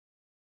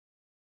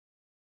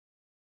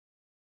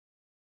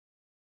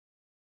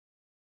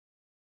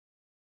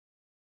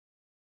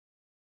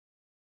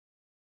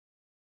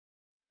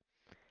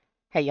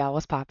Hey y'all,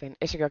 what's poppin'?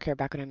 It's your girl Care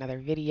back with another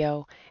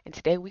video. And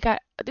today we got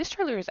this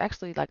trailer is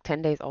actually like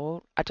 10 days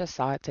old. I just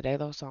saw it today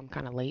though, so I'm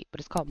kind of late, but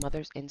it's called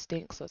Mother's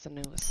Instinct. So it's a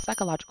new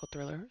psychological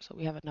thriller. So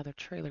we have another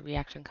trailer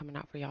reaction coming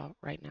out for y'all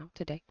right now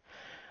today.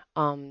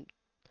 Um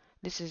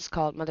this is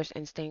called Mother's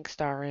Instinct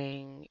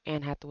starring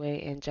Anne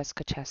Hathaway and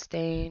Jessica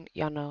Chastain.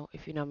 Y'all know,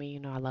 if you know me, you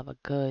know I love a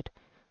good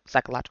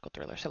psychological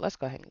thriller. So let's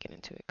go ahead and get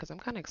into it because I'm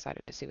kind of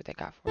excited to see what they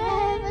got for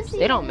us.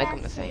 They don't make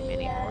them the same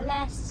anymore.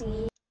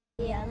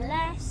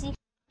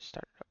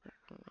 Start it over.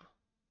 I don't know.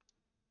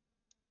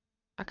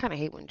 I kind of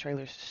hate when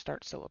trailers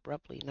start so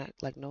abruptly, not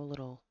like no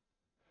little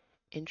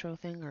intro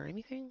thing or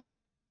anything.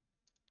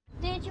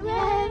 Did you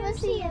ever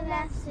see a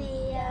lassie,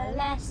 a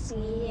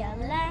lassie, a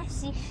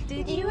lassie?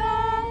 Did you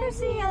ever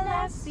see a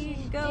lassie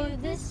go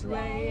this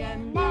way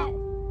and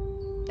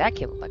that? That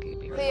kid looked like he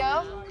could be real.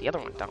 Theo? The other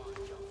one don't.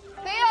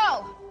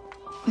 Theo!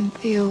 When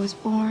Theo was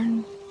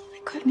born, I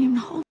couldn't even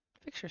hold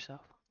Fix yourself.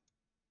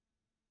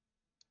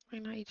 Why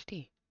not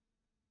HD?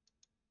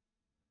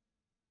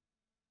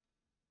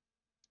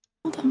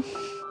 him.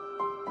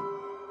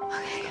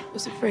 Okay, I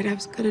was afraid I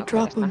was gonna Okay,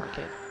 drop that's not him. her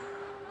kid.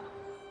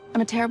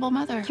 I'm a terrible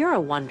mother. You're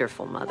a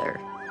wonderful mother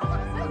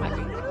That might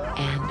be.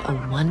 and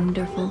a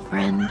wonderful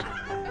friend.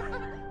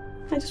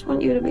 I just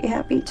want you to be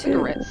happy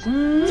too. Cigarettes.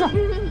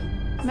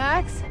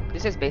 Max?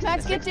 This is based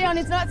Max, in the get down, 60s.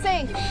 it's not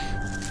safe.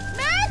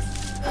 Max!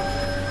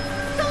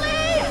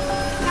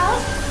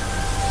 Celine!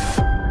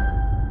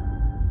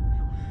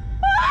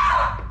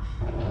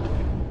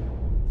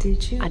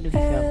 Did you I knew the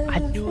film. I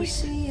knew ever it.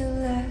 see a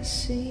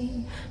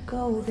lassie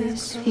go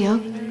this Theo?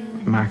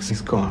 Max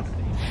is gone.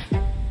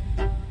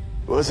 It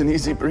wasn't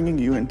easy bringing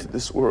you into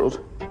this world.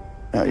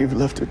 Now you've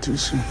left it too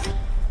soon.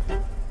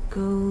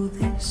 go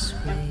this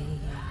way?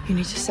 You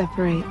need to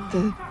separate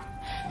the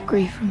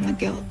grief from the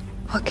guilt.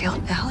 What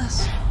guilt,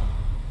 Alice?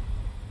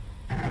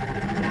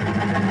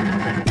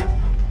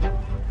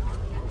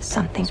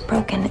 Something's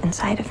broken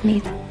inside of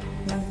me,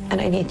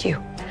 and I need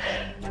you.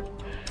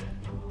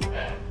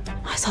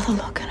 I saw the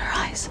look in her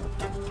eyes.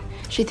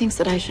 She thinks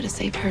that I should have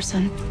saved her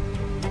son.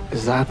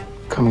 Is that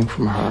coming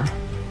from her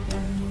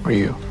or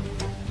you?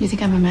 You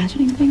think I'm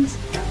imagining things?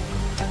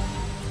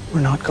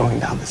 We're not going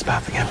down this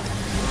path again.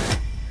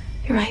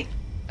 You're right.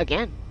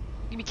 Again.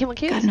 You be killing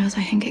kids? God knows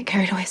I can get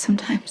carried away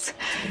sometimes.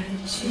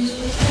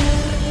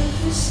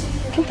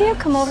 Can Theo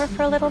come over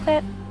for a little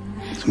bit?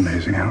 It's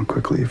amazing how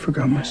quickly you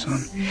forgot my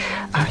son.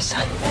 Our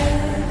son.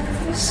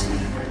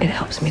 It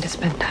helps me to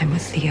spend time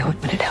with Theo,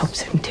 but it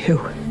helps him too.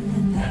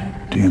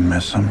 Do you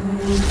miss him?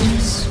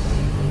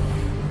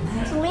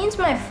 Celine's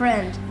my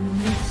friend.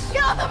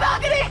 Get off the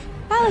balcony!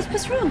 Alice,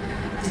 what's wrong?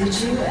 Did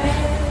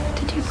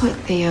you put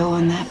Theo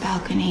on that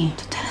balcony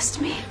to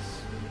test me?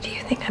 Do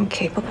you think I'm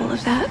capable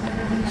of that?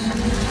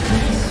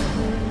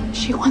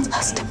 She wants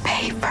us to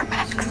pay for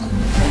Max.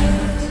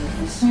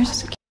 You're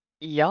just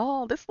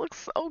Y'all, this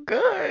looks so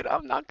good.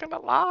 I'm not gonna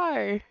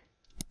lie.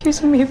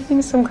 Accusing me of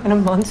being some kind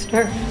of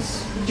monster.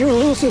 You're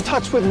losing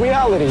touch with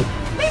reality.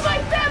 Leave my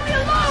family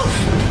alone!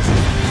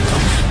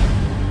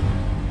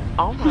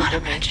 Oh I'm my not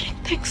goodness. imagining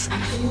things.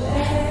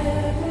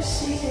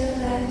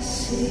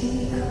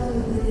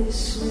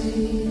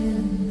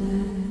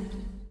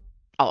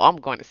 Oh, I'm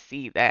going to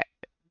see that.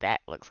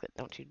 That looks good.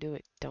 Don't you do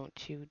it.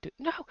 Don't you do.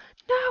 No,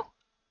 no.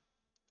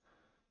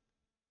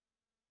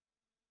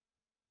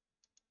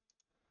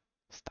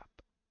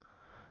 Stop.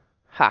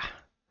 Ha.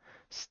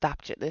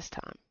 Stopped you this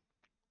time.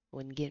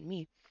 Wouldn't get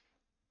me.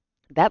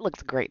 That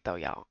looks great though,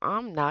 y'all.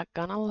 I'm not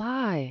gonna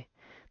lie.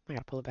 I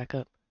gotta pull it back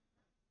up.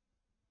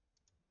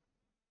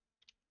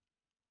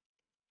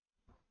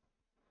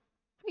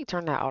 Let me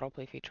turn that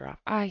autoplay feature off.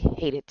 I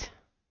hate it.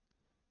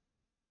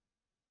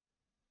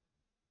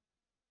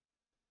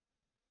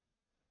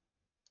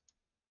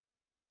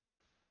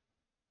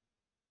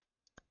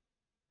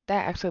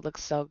 That actually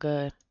looks so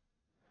good.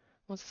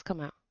 When's this come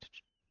out?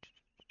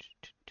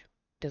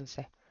 Doesn't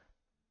say.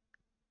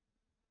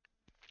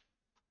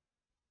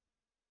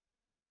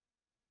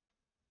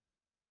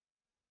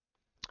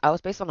 Oh,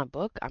 it's based on a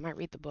book. I might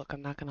read the book.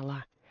 I'm not gonna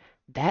lie.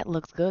 That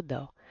looks good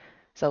though.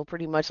 So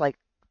pretty much like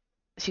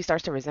she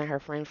starts to resent her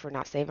friend for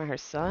not saving her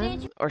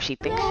son, or she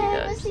thinks she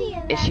does.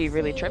 Is she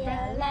really tripping?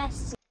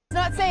 It's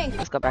not safe.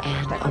 Let's go back to the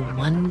And second. a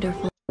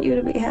wonderful. You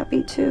to be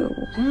happy too.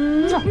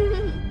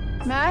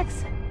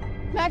 Max?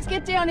 Max,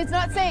 get down, it's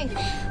not safe.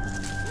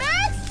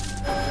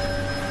 Max!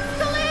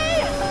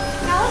 Celine!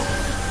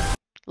 Alice?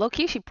 Low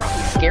key, she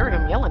probably scared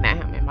him yelling at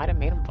him. It might have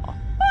made him fall.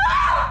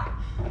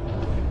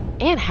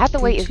 Anne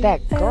Hathaway is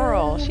that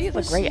girl. She is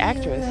a great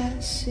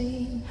actress.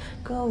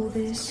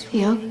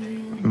 Theo?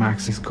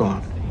 Max is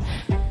gone.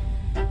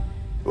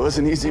 It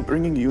wasn't easy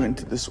bringing you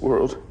into this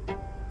world.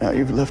 Now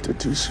you've left it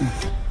too soon.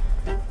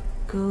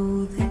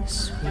 Go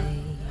this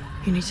way.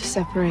 You need to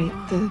separate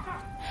the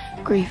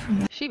grief from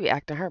the She be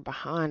acting her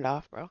behind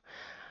off, bro.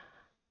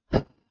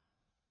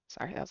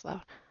 Sorry, that was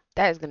loud.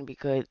 That is gonna be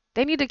good.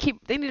 They need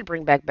to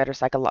bring back better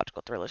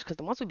psychological thrillers because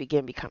the ones we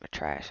begin be kind of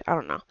trash. I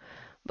don't know,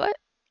 but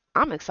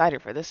I'm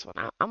excited for this one.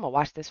 I'm gonna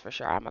watch this for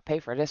sure. I'm gonna pay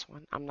for this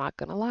one. I'm not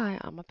gonna lie.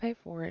 I'm gonna pay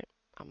for it.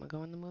 I'm gonna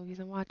go in the movies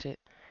and watch it.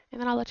 and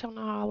then I'll let y'all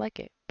know how I like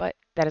it. But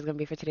that is going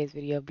to be for today's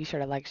video. Be sure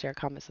to like, share,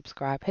 comment,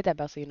 subscribe, hit that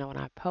bell so you know when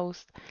I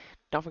post.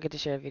 Don't forget to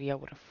share a video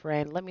with a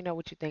friend. Let me know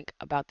what you think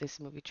about this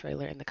movie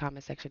trailer in the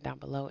comment section down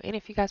below, and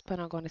if you guys plan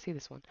on going to see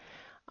this one.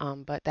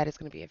 But that is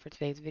going to be it for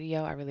today's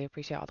video. I really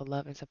appreciate all the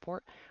love and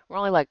support. We're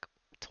only like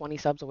 20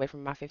 subs away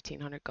from my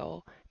 1500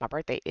 goal. My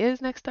birthday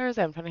is next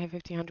Thursday. I'm trying to hit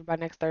 1500 by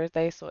next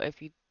Thursday. So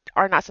if you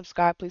are not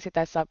subscribed, please hit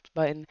that sub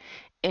button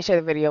and share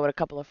the video with a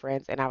couple of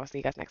friends. And I will see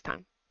you guys next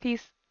time.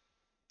 Peace.